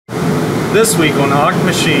This week on Hauk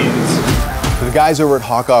Machines. The guys over at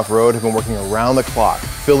Hauk Off-Road have been working around the clock,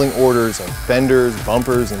 filling orders on fenders,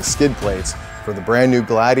 bumpers, and skid plates for the brand new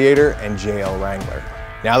Gladiator and JL Wrangler.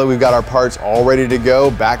 Now that we've got our parts all ready to go,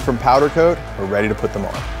 back from powder coat, we're ready to put them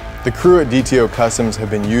on. The crew at DTO Customs have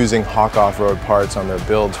been using Hauk Off-Road parts on their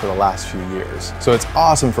builds for the last few years. So it's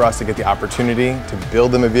awesome for us to get the opportunity to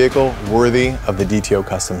build them a vehicle worthy of the DTO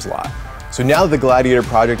Customs lot. So now that the Gladiator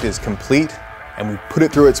project is complete and we've put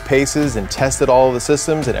it through its paces and tested all of the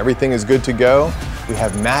systems and everything is good to go, we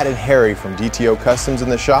have Matt and Harry from DTO Customs in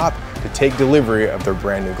the shop to take delivery of their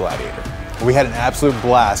brand new Gladiator. We had an absolute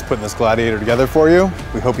blast putting this Gladiator together for you.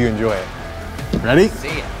 We hope you enjoy it. Ready?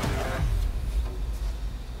 See ya.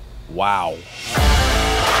 Wow.